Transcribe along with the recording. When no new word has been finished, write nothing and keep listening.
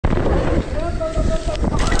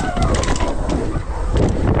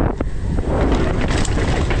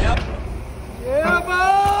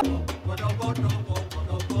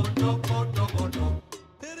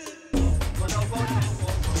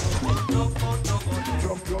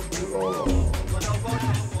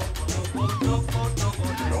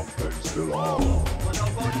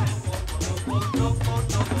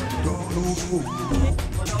I'm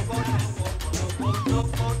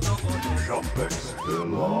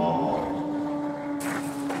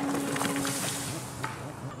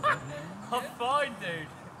fine, dude.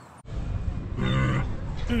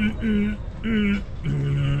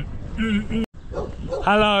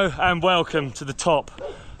 Hello and welcome to the top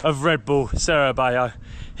of Red Bull Cerro Abajo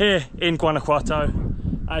here in Guanajuato.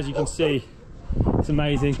 As you can see, it's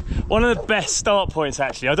amazing. One of the best start points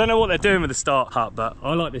actually. I don't know what they're doing with the start hut, but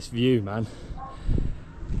I like this view, man.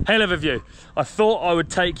 Hell of a view. I thought I would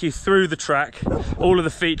take you through the track, all of the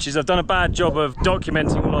features. I've done a bad job of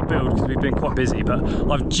documenting all our build because we've been quite busy, but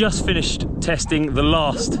I've just finished testing the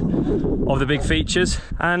last of the big features.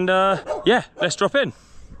 And yeah, let's drop in.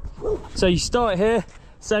 So you start here,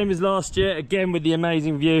 same as last year, again with the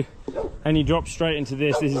amazing view, and you drop straight into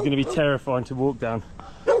this. This is going to be terrifying to walk down,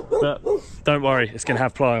 but don't worry, it's going to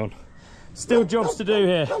have ply on. Still jobs to do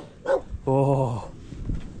here. Oh.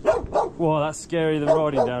 Wow, that's scarier than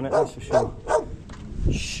riding down it, that's for sure.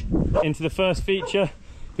 Shh. Into the first feature,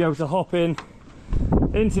 be able to hop in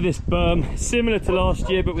into this berm, similar to last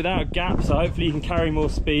year but without a gap, so hopefully you can carry more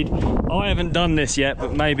speed. I haven't done this yet,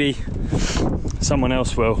 but maybe someone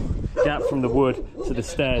else will. Gap from the wood to the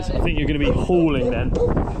stairs. I think you're going to be hauling then.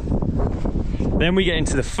 Then we get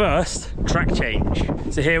into the first track change.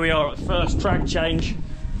 So here we are at the first track change.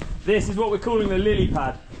 This is what we're calling the lily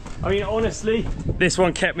pad. I mean, honestly, this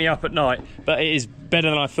one kept me up at night, but it is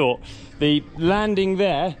better than I thought. The landing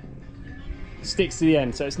there sticks to the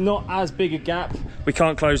end, so it's not as big a gap. We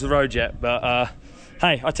can't close the road yet, but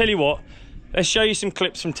hey, I tell you what, let's show you some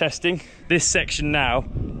clips from testing. This section now,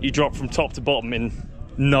 you drop from top to bottom in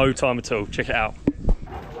no time at all. Check it out.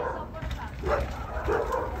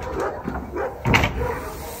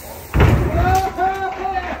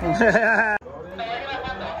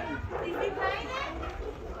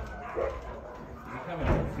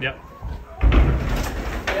 Yep.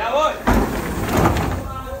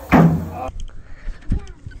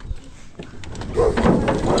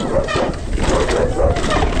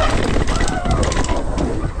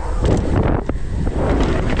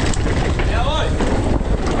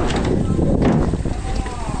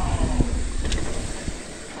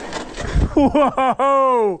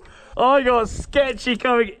 Whoa! I got sketchy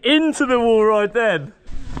coming into the wall right then.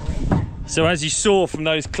 So as you saw from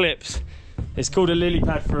those clips, it's called a lily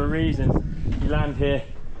pad for a reason. You land here,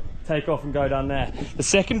 take off and go down there. The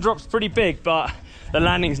second drop's pretty big, but the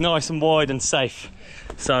landing's nice and wide and safe.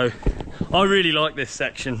 So I really like this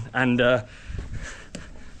section, and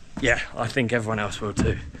yeah, I think everyone else will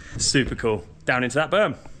too. Super cool. Down into that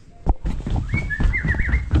berm.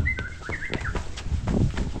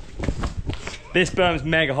 This berm's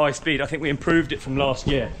mega high speed. I think we improved it from last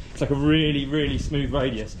year. It's like a really, really smooth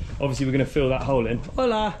radius. Obviously we're gonna fill that hole in.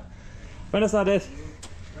 Hola, buenas tardes.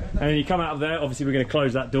 And then you come out of there, obviously we're gonna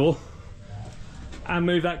close that door and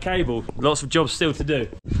move that cable. Lots of jobs still to do.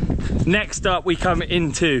 Next up, we come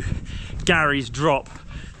into Gary's drop.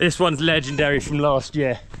 This one's legendary from last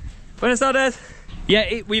year. Buenas tardes.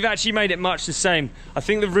 Yeah, we've actually made it much the same. I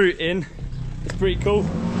think the route in is pretty cool.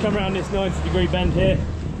 Come around this 90-degree bend here.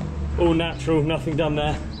 All natural, nothing done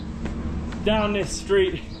there. Down this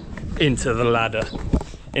street, into the ladder,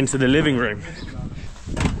 into the living room.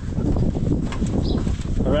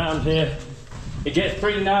 Around here, it gets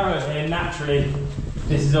pretty narrow here naturally.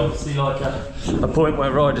 This is obviously like a point where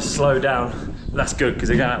riders slow down. That's good because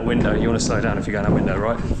they're going out a window. You want to slow down if you're going out a window,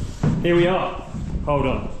 right? Here we are. Hold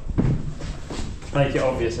on. Make it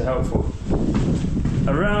obvious and helpful.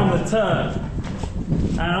 Around the turn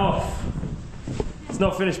and off. It's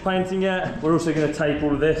not finished painting yet. We're also going to tape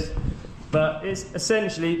all of this, but it's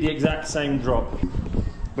essentially the exact same drop,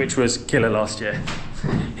 which was killer last year.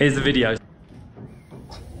 Here's the video.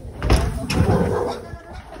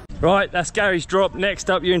 Right, that's Gary's drop. Next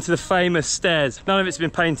up, you're into the famous stairs. None of it's been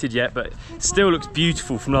painted yet, but it still looks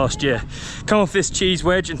beautiful from last year. Come off this cheese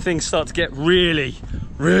wedge and things start to get really,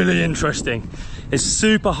 really interesting. It's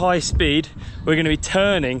super high speed. We're going to be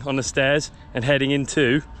turning on the stairs and heading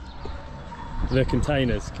into the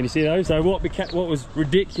containers. Can you see those? So what was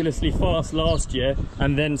ridiculously fast last year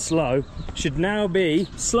and then slow should now be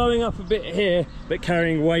slowing up a bit here but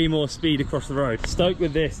carrying way more speed across the road. Stoked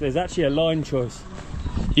with this. There's actually a line choice.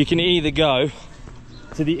 You can either go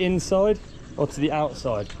to the inside or to the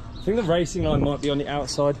outside. I think the racing line might be on the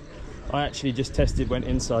outside. I actually just tested, went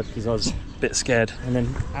inside because I was a bit scared. And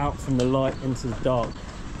then out from the light into the dark.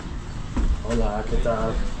 Hola, ¿qué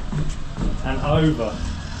tal? And over.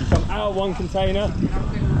 You come out one container,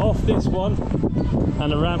 off this one,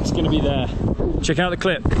 and the ramp's going to be there. Check out the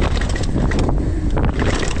clip.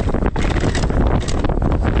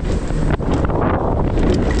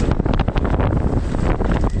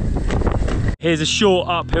 Here's a short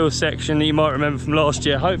uphill section that you might remember from last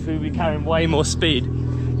year. Hopefully we'll be carrying way more speed.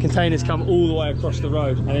 Containers come all the way across the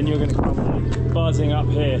road, and then you're going to come buzzing up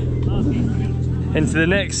here into the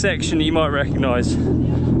next section that you might recognise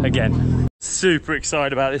again. Super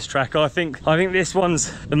excited about this track. I think this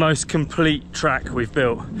one's the most complete track we've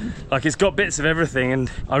built. Like, it's got bits of everything,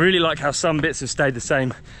 and I really like how some bits have stayed the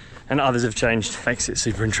same and others have changed. Makes it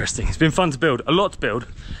super interesting. It's been fun to build, a lot to build.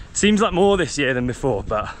 Seems like more this year than before,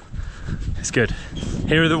 but it's good.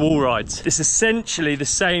 Here are the wall rides. It's essentially the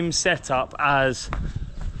same setup as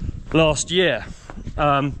last year.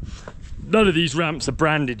 None of these ramps are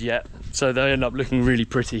branded yet, so they end up looking really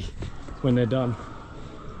pretty when they're done.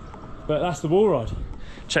 But that's the wall ride.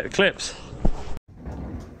 Check the clips.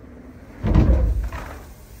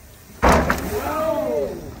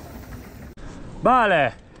 Whoa.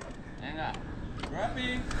 Vale. Venga.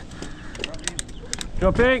 Dropping.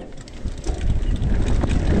 Dropping.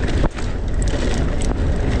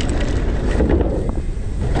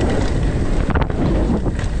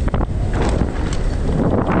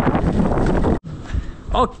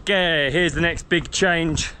 Okay, here's the next big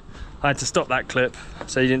change. I had to stop that clip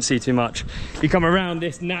so you didn't see too much. You come around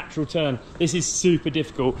this natural turn. This is super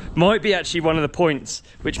difficult. Might be actually one of the points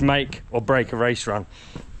which make or break a race run.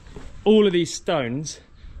 All of these stones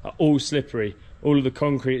are all slippery. All of the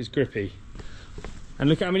concrete is grippy. And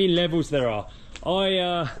look at how many levels there are.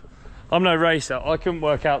 I'm no racer. I couldn't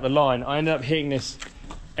work out the line. I ended up hitting this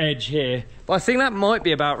edge here. But I think that might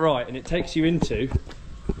be about right. And it takes you into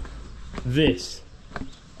this.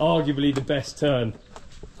 Arguably the best turn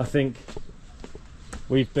I think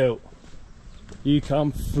we've built. You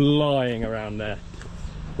come flying around there.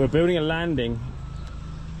 We're building a landing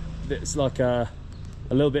that's like a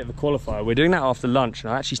little bit of a qualifier. We're doing that after lunch,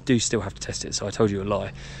 and I actually do still have to test it, so I told you a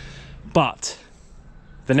lie. But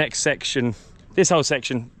the next section, this whole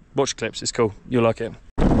section, watch clips, it's cool. You'll like it.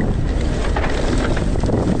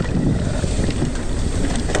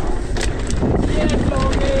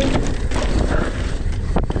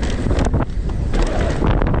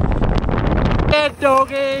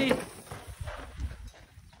 Doggy!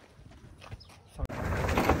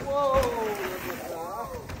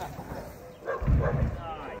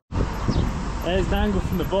 There's an angle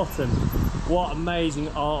from the bottom. What amazing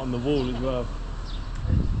art on the wall as well.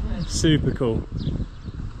 Super cool.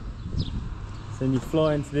 So then you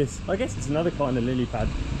fly into this, I guess it's another kind of lily pad.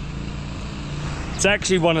 It's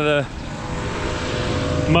actually one of the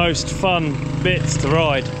most fun bits to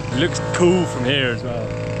ride. It looks cool from here as well.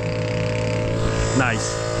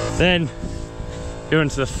 Nice. Then you're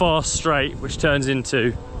into the fast straight, which turns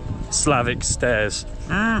into Slavic stairs.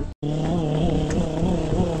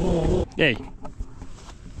 Yay.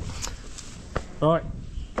 Right,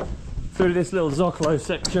 through this little Zocalo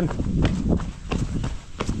section.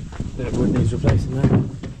 Bit of wood needs replacing there.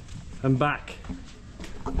 And back.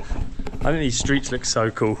 I think these streets look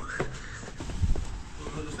so cool.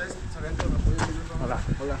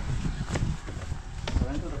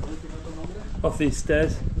 Off these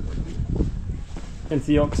stairs into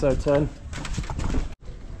the Oxo turn.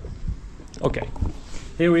 Okay,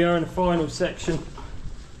 here we are in the final section.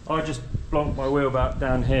 I just blonked my wheel back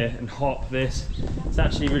down here and hop this. It's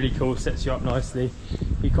actually really cool, sets you up nicely.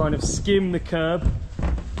 You kind of skim the curb,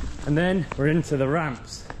 and then we're into the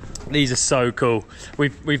ramps. These are so cool.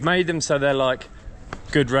 We've made them so they're like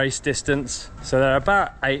good race distance. So they're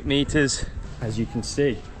about 8 meters, as you can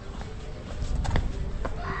see.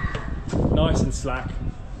 Nice and slack.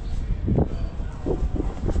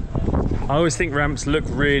 I always think ramps look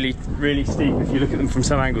really steep if you look at them from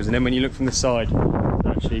some angles, and then when you look from the side,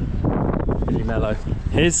 they're actually really mellow.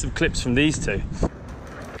 Here's some clips from these two.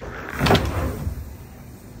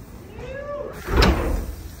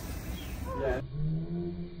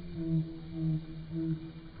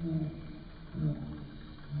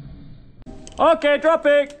 Okay, drop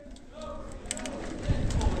it.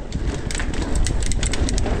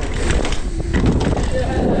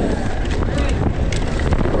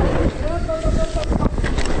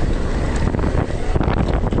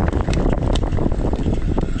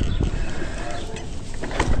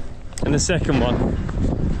 And the second one,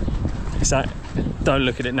 it's like, don't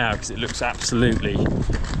look at it now because it looks absolutely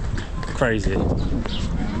crazy.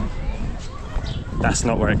 That's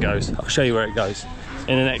not where it goes. I'll show you where it goes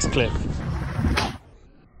in the next clip.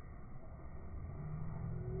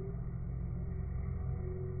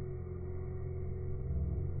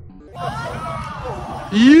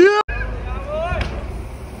 Yeah!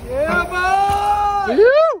 Yeah, boy!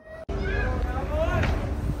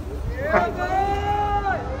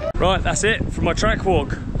 Right, that's it from my track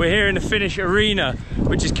walk. We're here in the finish arena,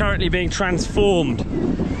 which is currently being transformed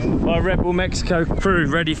by Red Bull Mexico crew,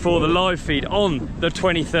 ready for the live feed on the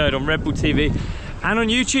 23rd on Red Bull TV and on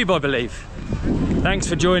YouTube, I believe. Thanks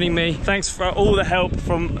for joining me. Thanks for all the help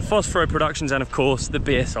from Phosphoro Productions and of course the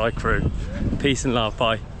BSI crew. Peace and love,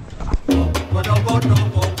 bye.